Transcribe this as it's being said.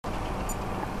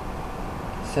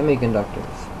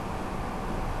Semiconductors.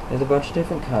 There's a bunch of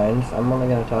different kinds. I'm only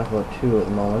going to talk about two at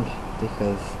the moment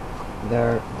because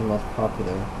they're the most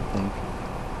popular, I think.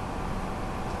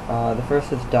 The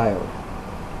first is diode.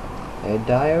 A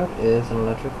diode is an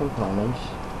electric component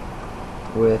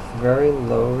with very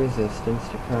low resistance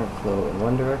to current flow in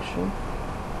one direction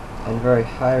and very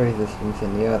high resistance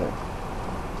in the other.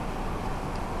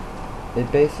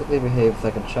 It basically behaves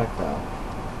like a check valve.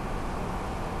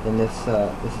 In this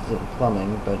isn't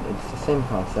plumbing, but it's the same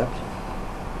concept.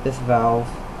 This valve,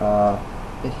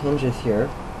 it hinges here,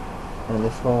 and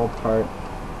this whole part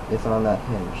is on that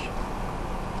hinge.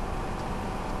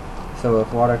 So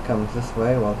if water comes this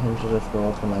way, well, the hinge will just go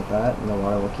open like that, and the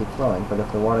water will keep flowing. But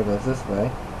if the water goes this way,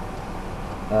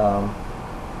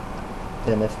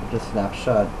 then this will just snap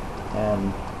shut,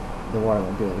 and the water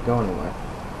won't be able to go anywhere.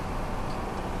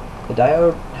 The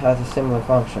diode has a similar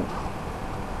function.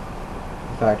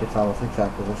 In fact, it's almost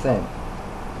exactly the same.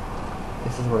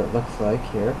 This is what it looks like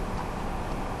here.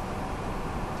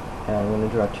 And I'm going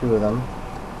to draw two of them,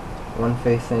 one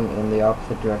facing in the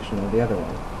opposite direction of the other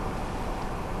one.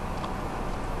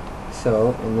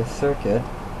 So, in this circuit,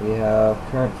 we have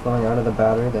current flowing out of the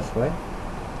battery this way.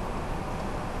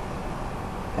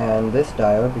 And this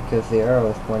diode, because the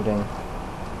arrow is pointing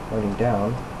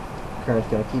down, current's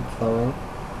going to keep flowing,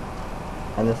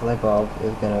 and this light bulb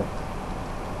is going to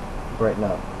brighten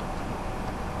up.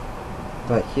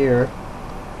 But here,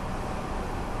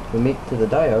 we meet to the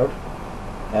diode,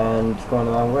 and it's going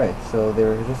the wrong way, so the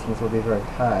resistance will be very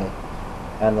high,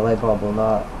 and the light bulb will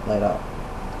not light up.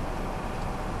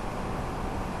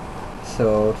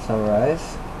 So, to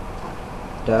summarize,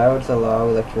 diodes allow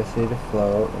electricity to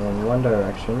flow in one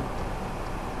direction,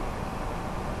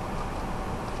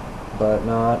 but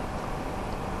not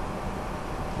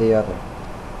the other.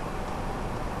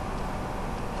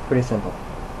 It's pretty simple.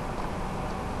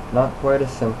 Not quite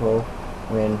as simple,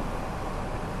 I mean,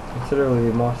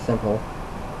 considerably more simple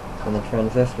than the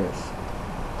transistors.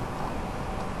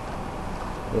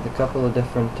 With a couple of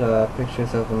different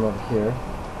pictures of them over here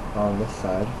on this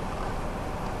side.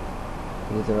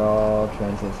 These are all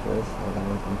transistors, I got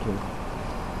one from two.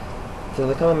 So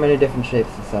they come in many different shapes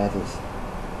and sizes.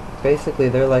 Basically,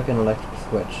 they're like an electric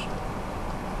switch.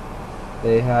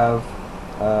 They have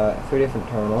 3 different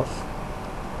terminals.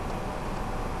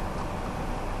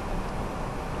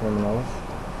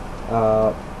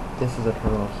 This is a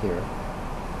terminal here.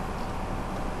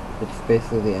 It's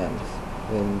basically the ends,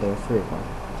 and there are 3 of them.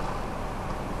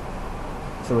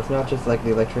 So it's not just like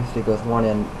the electricity goes in one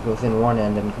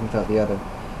end and comes out the other.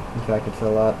 In fact, it's a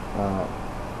lot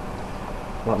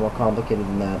more complicated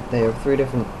than that. They have 3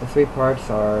 different. The 3 parts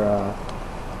are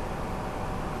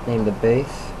named the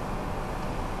base,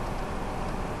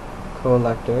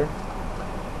 collector,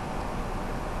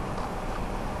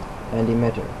 and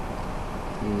emitter.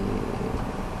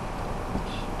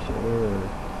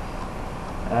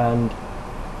 And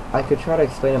I could try to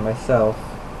explain it myself,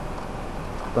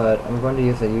 but I'm going to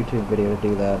use a YouTube video to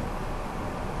do that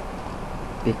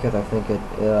because I think it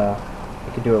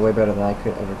could do it way better than I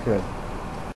ever could.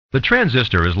 The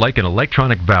transistor is like an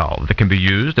electronic valve that can be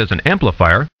used as an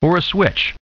amplifier or a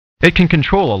switch. It can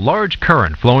control a large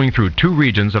current flowing through 2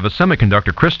 regions of a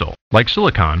semiconductor crystal, like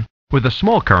silicon, with a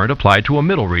small current applied to a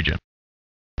middle region.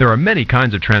 There are many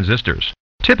kinds of transistors.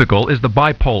 Typical is the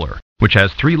bipolar, which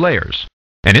has 3 layers: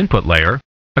 an input layer,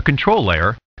 a control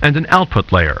layer, and an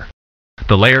output layer.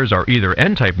 The layers are either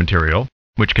N-type material,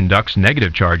 which conducts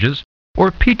negative charges, or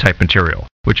P-type material,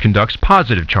 which conducts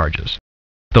positive charges.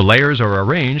 The layers are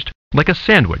arranged like a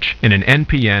sandwich in an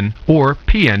NPN or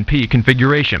PNP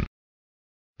configuration.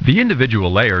 The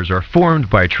individual layers are formed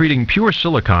by treating pure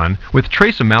silicon with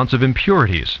trace amounts of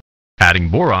impurities. Adding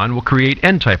boron will create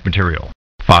N-type material,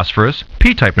 phosphorus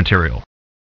P-type material.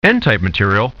 N-type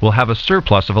material will have a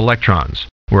surplus of electrons,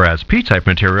 whereas P-type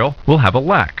material will have a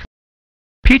lack.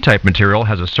 P-type material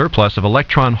has a surplus of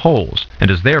electron holes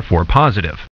and is therefore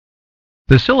positive.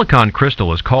 The silicon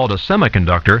crystal is called a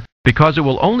semiconductor because it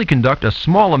will only conduct a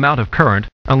small amount of current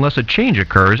unless a change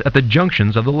occurs at the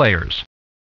junctions of the layers.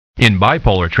 In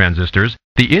bipolar transistors,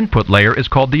 the input layer is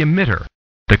called the emitter,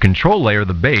 the control layer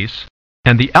the base,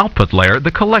 and the output layer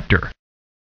the collector.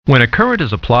 When a current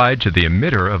is applied to the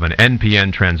emitter of an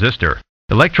NPN transistor,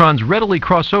 electrons readily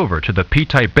cross over to the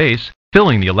P-type base,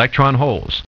 filling the electron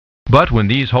holes. But when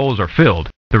these holes are filled,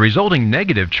 the resulting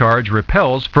negative charge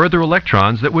repels further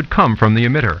electrons that would come from the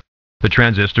emitter. The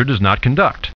transistor does not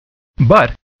conduct.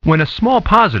 But when a small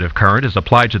positive current is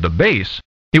applied to the base,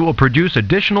 it will produce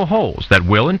additional holes that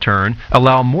will, in turn,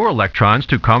 allow more electrons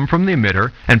to come from the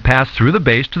emitter and pass through the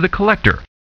base to the collector.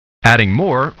 Adding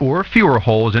more or fewer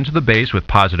holes into the base with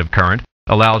positive current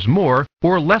allows more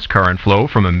or less current flow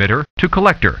from emitter to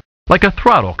collector, like a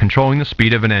throttle controlling the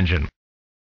speed of an engine.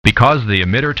 Because the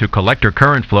emitter to collector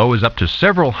current flow is up to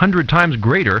several hundred times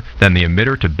greater than the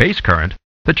emitter to base current,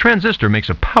 the transistor makes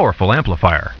a powerful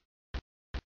amplifier.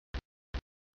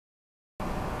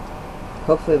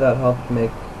 Hopefully that helped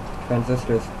make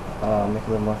transistors make a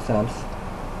little more sense.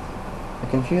 The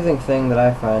confusing thing that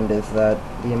I find is that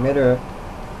the emitter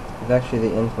is actually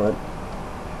the input,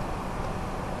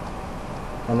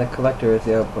 and the collector is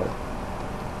the output.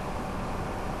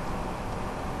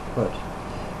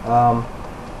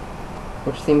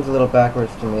 Which seems a little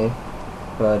backwards to me,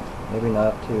 but maybe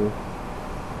not to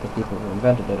the people who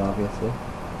invented it, obviously.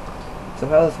 So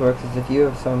how this works is if you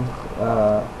have some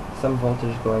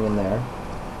voltage going in there,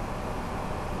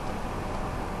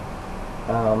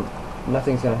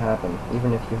 nothing's going to happen,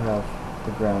 even if you have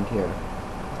the ground here.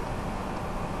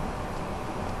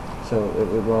 So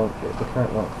the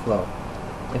current won't flow.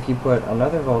 If you put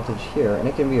another voltage here, and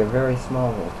it can be a very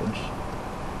small voltage,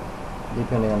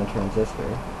 depending on the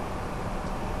transistor,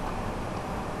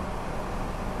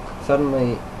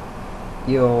 suddenly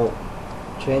you'll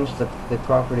change the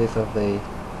properties of the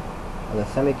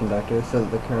semiconductor so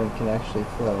that the current can actually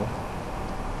flow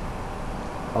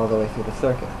all the way through the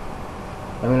circuit.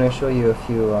 I'm going to show you a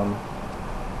few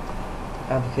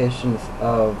applications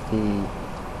of the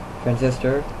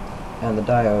transistor and the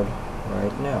diode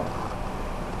right now.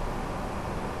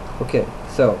 Okay,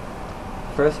 so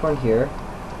first one here,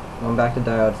 going back to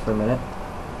diodes for a minute.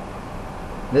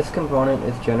 This component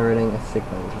is generating a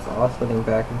signal, which is oscillating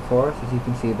back and forth, as you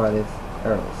can see by these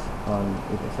arrows on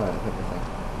either side of everything.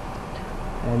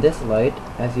 And this light,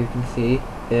 as you can see,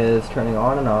 is turning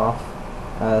on and off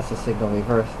as the signal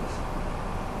reverses.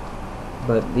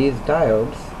 But these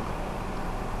diodes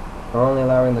are only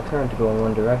allowing the current to go in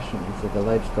one direction, so the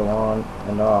lights go on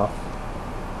and off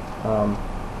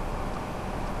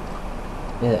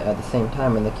at the same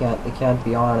time, and they can't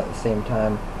be on at the same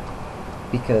time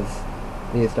because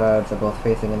these diodes are both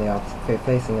facing in the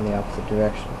opposite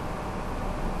direction.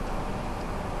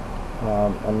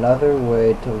 Another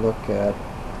way to look at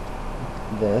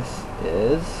this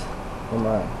is,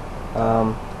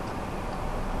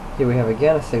 here we have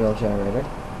again a signal generator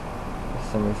with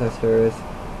some resistors,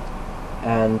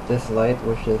 and this light,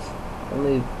 which is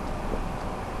only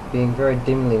being very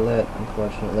dimly lit,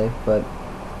 unfortunately, but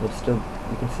it's still,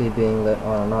 you can see, being lit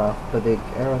on and off, but the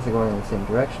arrows are going in the same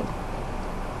direction.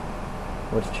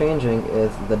 What's changing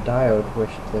is the diode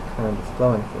which the current is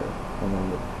flowing through, and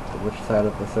then which side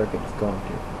of the circuit is going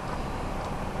to.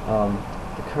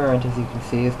 The current, as you can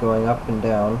see, is going up and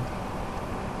down,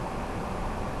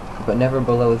 but never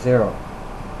below zero,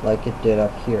 like it did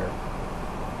up here.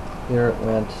 Here it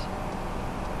went,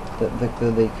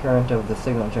 the current of the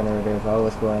signal generator is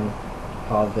always going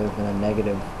positive and a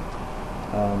negative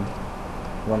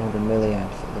 100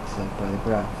 milliamps, it looks like, by the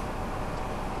graph.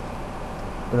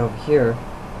 But over here,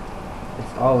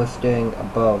 it's always staying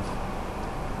above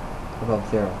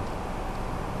zero.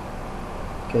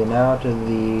 Okay, now to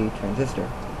the transistor.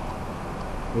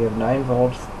 We have 9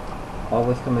 volts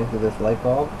always coming through this light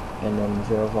bulb, and then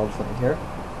 0 volts over here.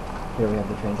 Here we have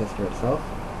the transistor itself,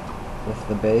 with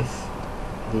the base,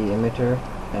 the emitter,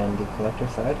 and the collector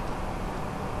side.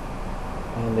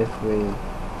 And if we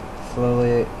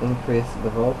slowly increase the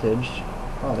voltage,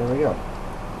 oh, there we go.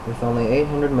 With only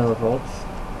 800 millivolts,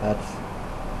 that's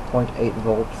 0.8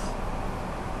 volts.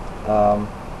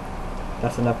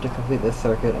 That's enough to complete this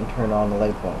circuit and turn on the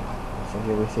light bulb. So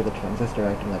here we see the transistor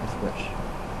acting like a switch.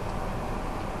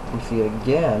 You see it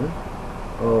again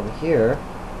over here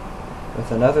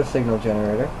with another signal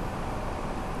generator,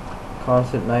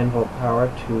 constant 9 volt power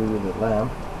to the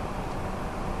lamp,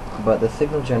 but the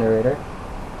signal generator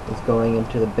is going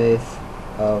into the base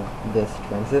of this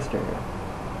transistor here.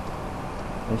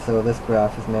 And so this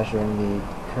graph is measuring the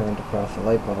current across the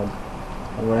light bulb,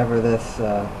 and whenever this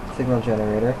signal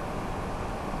generator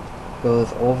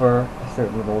goes over a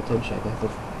certain voltage, I guess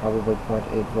it's probably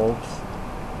 0.8 volts,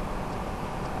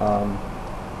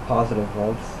 positive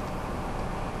volts,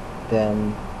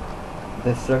 then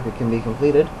this circuit can be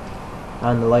completed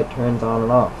and the light turns on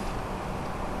and off.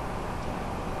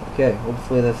 Okay,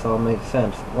 hopefully this all makes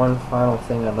sense. One final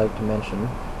thing I'd like to mention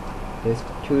is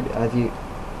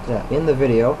in the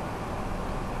video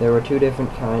there were 2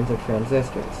 different kinds of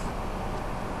transistors.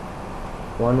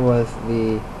 One was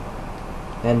the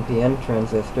NPN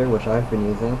transistor, which I've been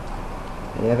using,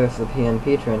 and the other is the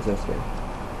PNP transistor.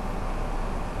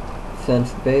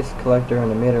 Since base, collector,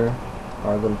 and emitter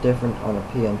are a little different on a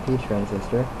PNP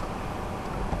transistor,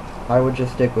 I would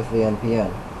just stick with the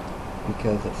NPN,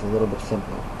 because it's a little bit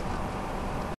simpler.